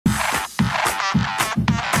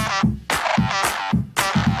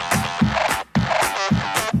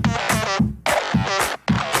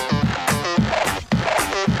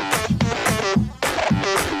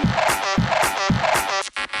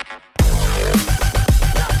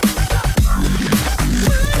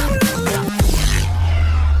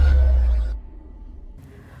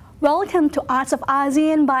Welcome to Arts of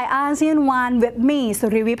ASEAN by ASEAN One with me,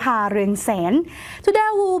 Surivipa Rengseng. Today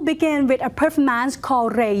we will begin with a performance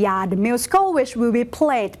called Reya The Musical, which will be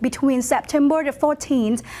played between September the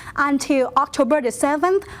 14th until October the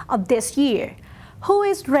 7th of this year. Who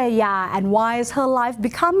is Reya and why is her life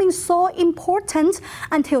becoming so important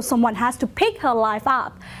until someone has to pick her life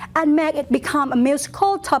up and make it become a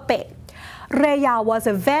musical topic? Reya was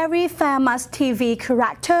a very famous TV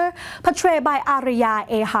character portrayed by Araya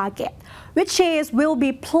A.Hargate, which she will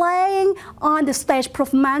be playing on the stage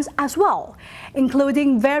performance as well,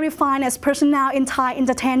 including very finest personnel in Thai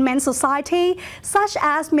entertainment society, such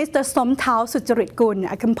as Mr. Somtaw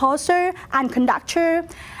Sutcharitkul, a composer and conductor,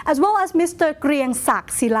 as well as Mr. Kriengsak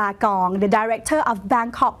Silakong, the director of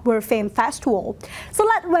Bangkok World Film Festival. So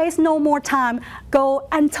let's waste no more time, go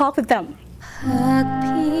and talk with them.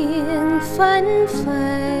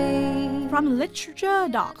 From literature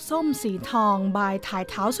Dok Som Si Thong by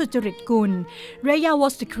Somtaw Sutcharitkul, Reya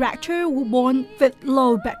was the character who born with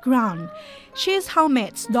low background. She is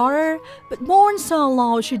Hamid's daughter, but born so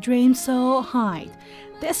low she dreams so high.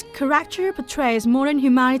 This character portrays modern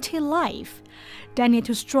humanity life. They need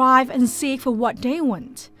to strive and seek for what they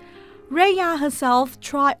want. Reya herself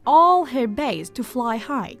tried all her best to fly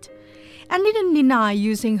high, and didn't deny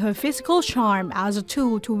using her physical charm as a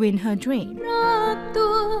tool to win her dream.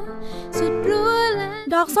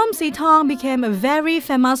 Dok Som Si Thong became a very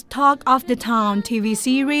famous talk of the town TV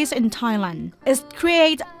series in Thailand. It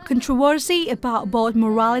created controversy about both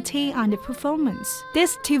morality and the performance.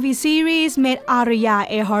 This TV series made Araya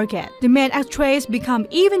A.Hargate, the main actress, become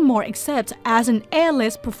even more accepted as an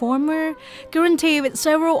A-list performer, guaranteed with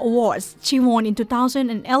several awards she won in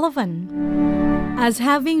 2011. As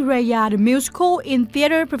having Reya the Musical in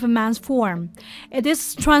theater performance form, it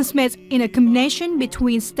is transmitted in a combination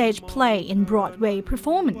between stage play and Broadway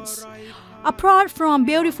performance. Apart from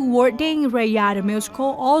beautiful wording, Reya the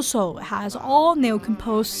Musical also has all new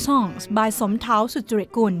composed songs by Somtaw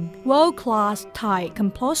Sutcharitkul, world-class Thai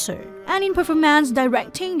composer. And in performance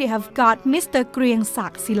directing, they have got Mr.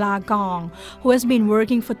 Kriengsak Silakong, who has been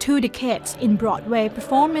working for 2 decades in Broadway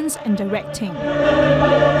performance and directing.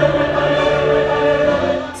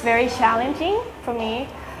 It's very challenging for me.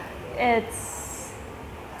 It's,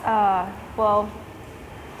 well,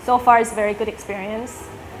 so far it's a very good experience.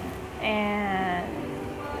 And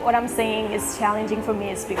what I'm saying is challenging for me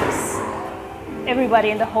is because everybody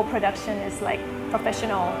in the whole production is like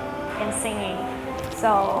professional in singing.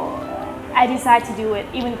 So I decided to do it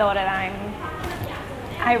even though that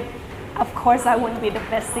of course I wouldn't be the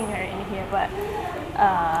best singer in here, but,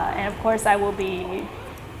 and of course I will be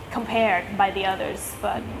compared by the others,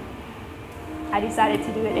 but I decided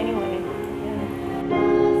to do it anyway.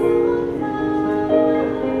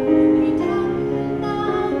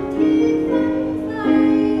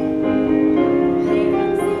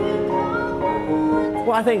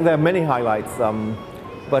 Well, I think there are many highlights,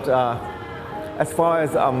 but as far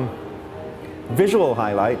as visual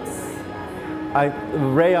highlights,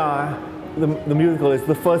 Reya the Musical is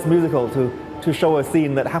the first musical to show a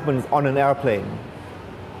scene that happens on an airplane,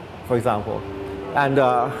 for example. And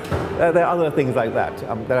there are other things like that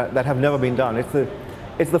that have never been done.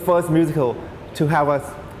 It's the first musical to have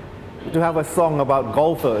a song about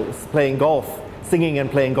golfers playing golf, singing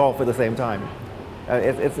and playing golf at the same time.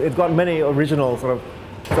 It's got many original sort of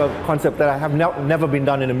concepts that have never been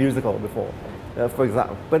done in a musical before, for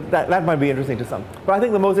example. But that might be interesting to some. But I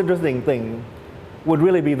think the most interesting thing would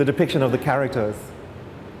really be the depiction of the characters.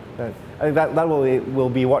 I think that will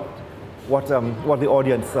be what the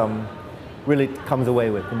audience really comes away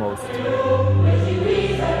with the most.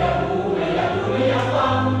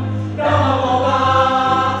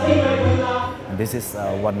 This is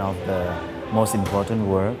one of the most important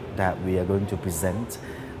work that we are going to present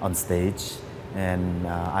on stage, and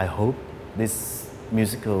I hope this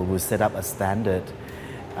musical will set up a standard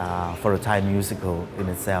for a Thai musical in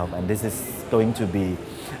itself, and this is going to be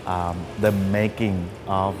the making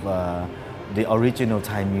of the original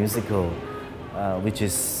Thai musical, which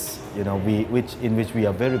is, you know, in which we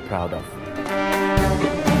are very proud of.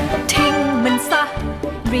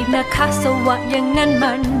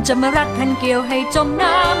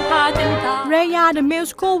 Reya the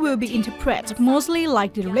Musical will be interpreted mostly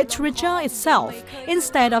like the literature itself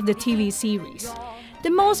instead of the TV series. The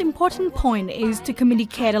most important point is to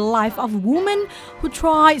communicate the life of a woman who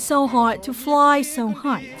tried so hard to fly so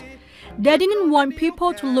high. They didn't want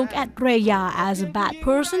people to look at Reya as a bad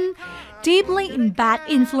person, deeply in bad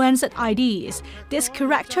influenced ideas. This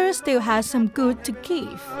character still has some good to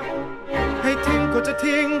give.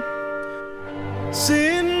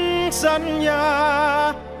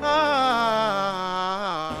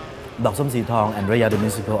 Dok Som Si Thong and Reya The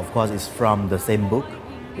Musical, of course, is from the same book,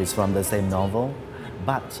 it's from the same novel,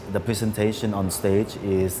 but the presentation on stage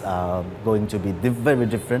is going to be very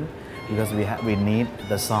different because we need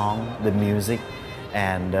the song, the music,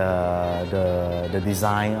 and the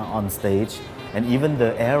design on stage, and even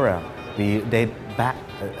the era. We date back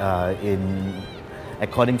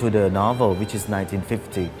according to the novel, which is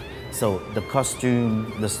 1950. So the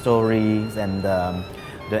costume, the stories, and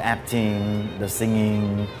the acting, the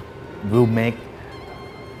singing will make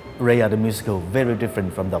Reya The Musical very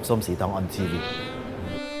different from Dok Som Si Thong on TV.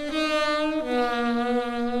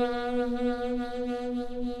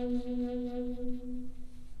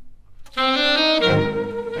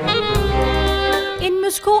 In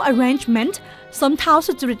musical arrangement, Somtaw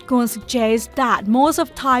Sutcharitkul suggests that most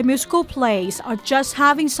of Thai musical plays are just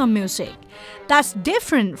having some music. That's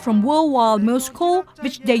different from worldwide musical,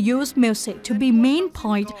 which they use music to be main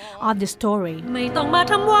point of the story.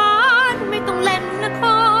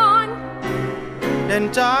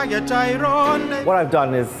 What I've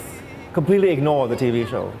done is completely ignore the TV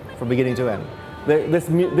show from beginning to end. This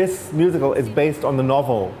musical is based on the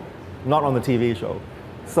novel, not on the TV show.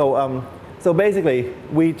 So basically,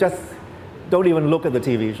 we just don't even look at the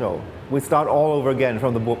TV show. We start all over again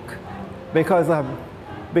from the book, because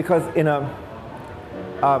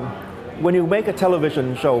when you make a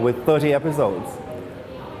television show with 30 episodes,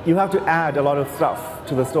 you have to add a lot of stuff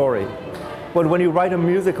to the story. But when you write a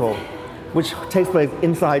musical, which takes place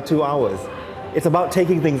inside 2 hours, it's about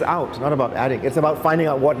taking things out, not about adding. It's about finding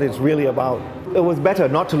out what it's really about. It was better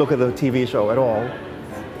not to look at the TV show at all,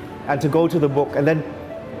 and to go to the book, and then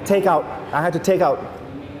I had to take out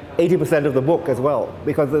 80% of the book as well,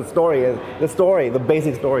 because the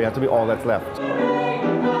basic story has to be all that's left.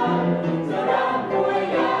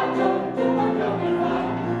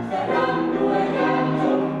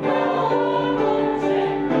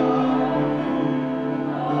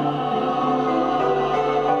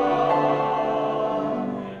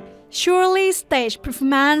 Surely stage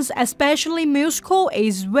performance, especially musical,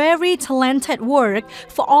 is very talented work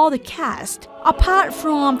for all the cast. Apart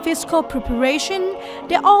from physical preparation,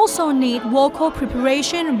 they also need vocal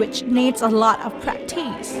preparation, which needs a lot of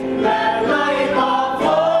practice.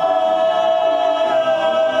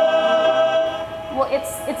 Well,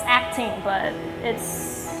 it's acting, but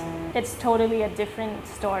it's totally a different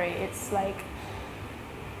story. It's like,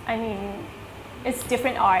 I mean, it's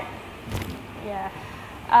different art. Yeah.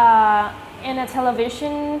 In a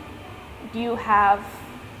television, you have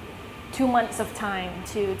 2 months of time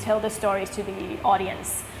to tell the stories to the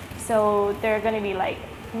audience. So there are going to be like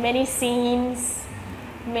many scenes,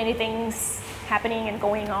 many things happening and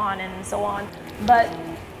going on and so on. But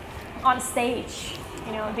on stage,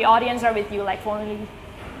 you know, the audience are with you like for only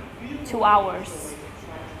 2 hours,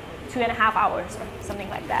 2.5 hours or something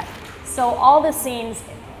like that. So all the scenes,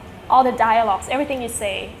 all the dialogues, everything you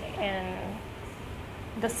say, and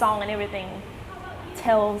the song and everything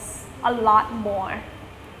tells a lot more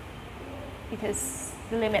because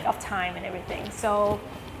the limit of time and everything. So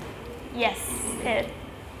yes, it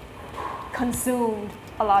consumed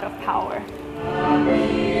a lot of power.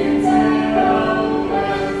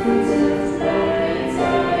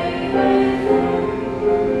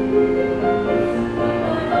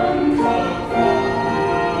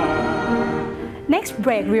 Next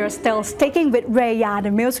break, we are still sticking with Reya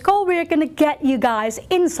The Musical. We're gonna get you guys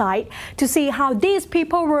insight to see how these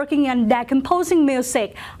people working on their composing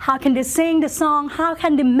music, how can they sing the song, how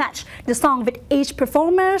can they match the song with each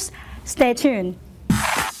performers. Stay tuned.